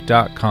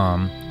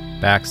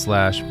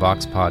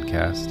facebook.com/Vox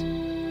Podcast,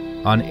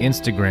 on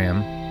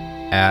Instagram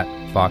at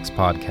Vox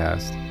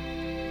Podcast,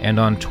 and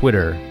on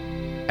Twitter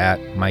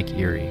at Mike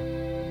Erie.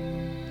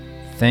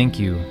 Thank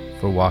you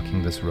for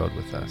walking this road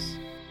with us.